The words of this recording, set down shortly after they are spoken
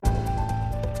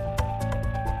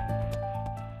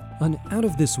an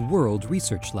out-of-this-world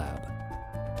research lab.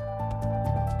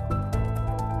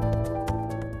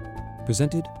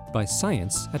 Presented by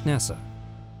Science at NASA.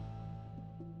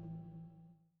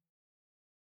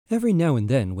 Every now and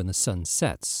then when the sun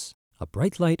sets, a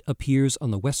bright light appears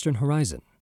on the western horizon.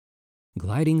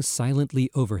 Gliding silently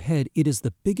overhead, it is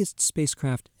the biggest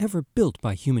spacecraft ever built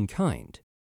by humankind,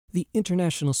 the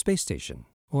International Space Station,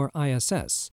 or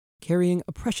ISS, carrying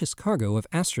a precious cargo of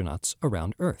astronauts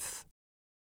around Earth.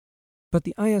 But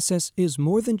the ISS is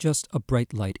more than just a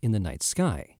bright light in the night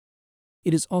sky.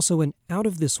 It is also an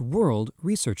out-of-this-world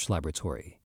research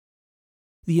laboratory.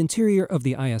 The interior of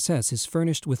the ISS is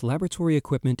furnished with laboratory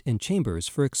equipment and chambers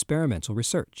for experimental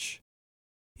research.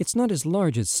 It's not as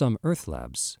large as some Earth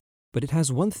labs, but it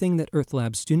has one thing that Earth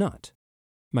labs do not: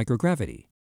 microgravity.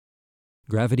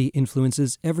 Gravity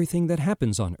influences everything that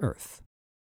happens on Earth.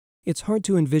 It's hard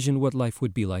to envision what life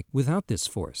would be like without this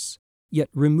force, yet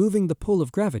removing the pull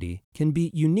of gravity can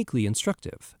be uniquely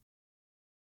instructive.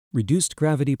 Reduced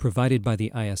gravity provided by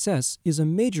the ISS is a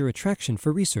major attraction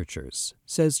for researchers,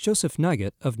 says Joseph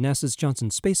Nugget of NASA's Johnson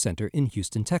Space Center in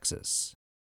Houston, Texas.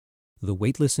 The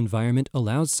weightless environment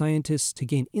allows scientists to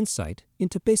gain insight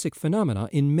into basic phenomena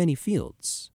in many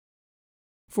fields.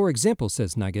 For example,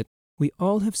 says Nugget, we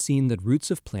all have seen that roots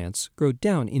of plants grow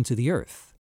down into the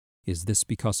earth. Is this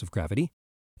because of gravity?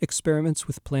 Experiments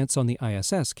with plants on the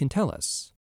ISS can tell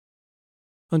us.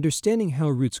 Understanding how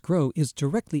roots grow is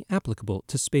directly applicable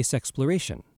to space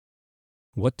exploration.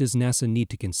 What does NASA need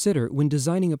to consider when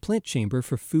designing a plant chamber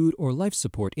for food or life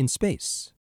support in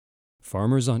space?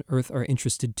 Farmers on Earth are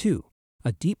interested too.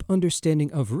 A deep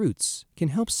understanding of roots can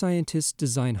help scientists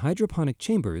design hydroponic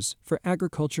chambers for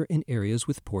agriculture in areas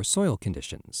with poor soil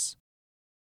conditions.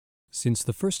 Since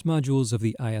the first modules of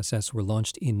the ISS were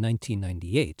launched in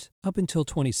 1998, up until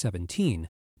 2017,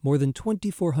 more than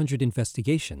 2,400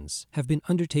 investigations have been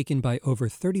undertaken by over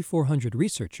 3,400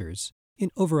 researchers in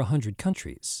over 100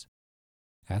 countries.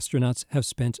 Astronauts have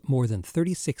spent more than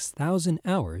 36,000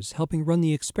 hours helping run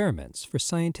the experiments for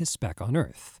scientists back on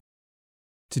Earth.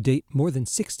 To date, more than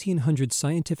 1,600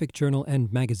 scientific journal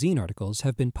and magazine articles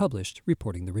have been published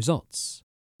reporting the results.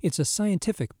 It's a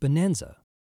scientific bonanza.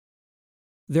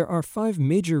 There are 5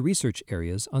 major research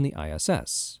areas on the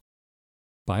ISS: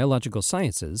 biological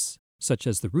sciences, such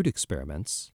as the root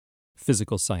experiments,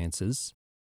 physical sciences,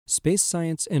 space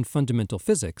science and fundamental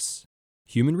physics,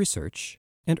 human research,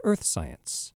 and earth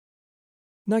science.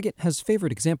 Nugget has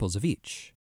favorite examples of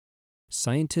each.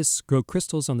 Scientists grow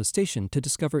crystals on the station to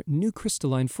discover new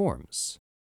crystalline forms.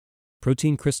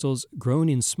 Protein crystals grown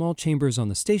in small chambers on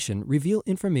the station reveal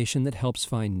information that helps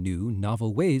find new,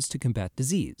 novel ways to combat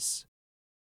disease.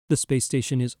 The space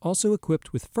station is also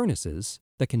equipped with furnaces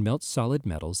that can melt solid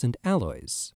metals and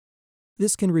alloys.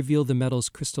 This can reveal the metal's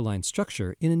crystalline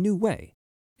structure in a new way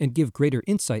and give greater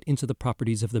insight into the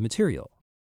properties of the material.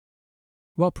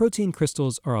 While protein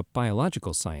crystals are a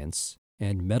biological science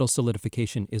and metal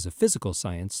solidification is a physical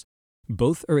science,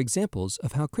 both are examples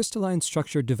of how crystalline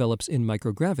structure develops in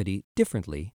microgravity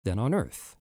differently than on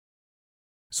Earth.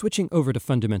 Switching over to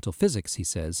fundamental physics, he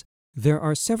says, there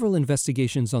are several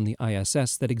investigations on the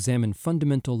ISS that examine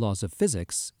fundamental laws of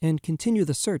physics and continue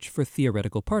the search for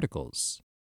theoretical particles.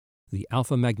 The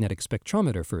alpha magnetic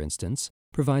spectrometer, for instance,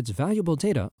 provides valuable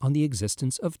data on the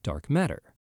existence of dark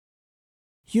matter.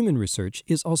 Human research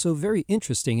is also very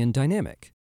interesting and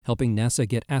dynamic, helping NASA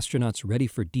get astronauts ready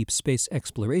for deep space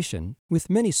exploration with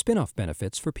many spin-off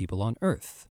benefits for people on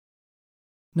Earth.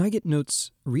 Nugget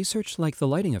notes, research like the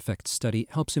lighting effect study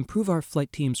helps improve our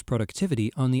flight team's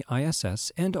productivity on the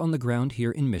ISS and on the ground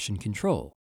here in Mission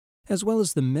Control, as well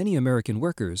as the many American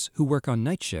workers who work on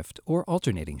night shift or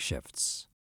alternating shifts.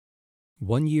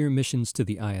 One-year missions to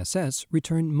the ISS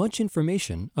return much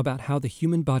information about how the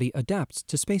human body adapts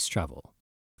to space travel,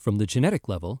 from the genetic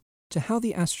level to how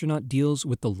the astronaut deals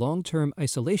with the long-term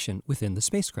isolation within the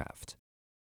spacecraft.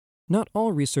 Not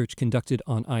all research conducted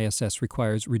on ISS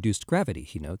requires reduced gravity,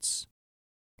 he notes.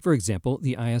 For example,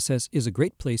 the ISS is a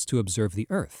great place to observe the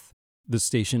Earth. The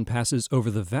station passes over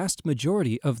the vast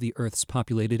majority of the Earth's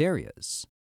populated areas.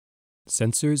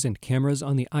 Sensors and cameras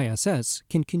on the ISS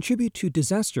can contribute to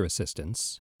disaster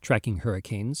assistance, tracking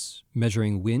hurricanes,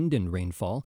 measuring wind and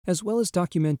rainfall, as well as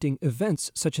documenting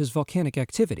events such as volcanic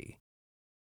activity.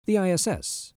 The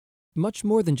ISS, much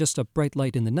more than just a bright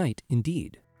light in the night,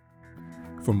 indeed.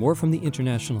 For more from the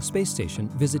International Space Station,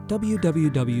 visit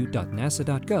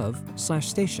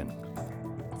www.nasa.gov/station.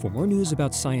 For more news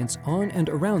about science on and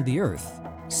around the Earth,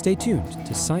 stay tuned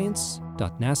to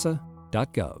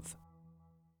science.nasa.gov.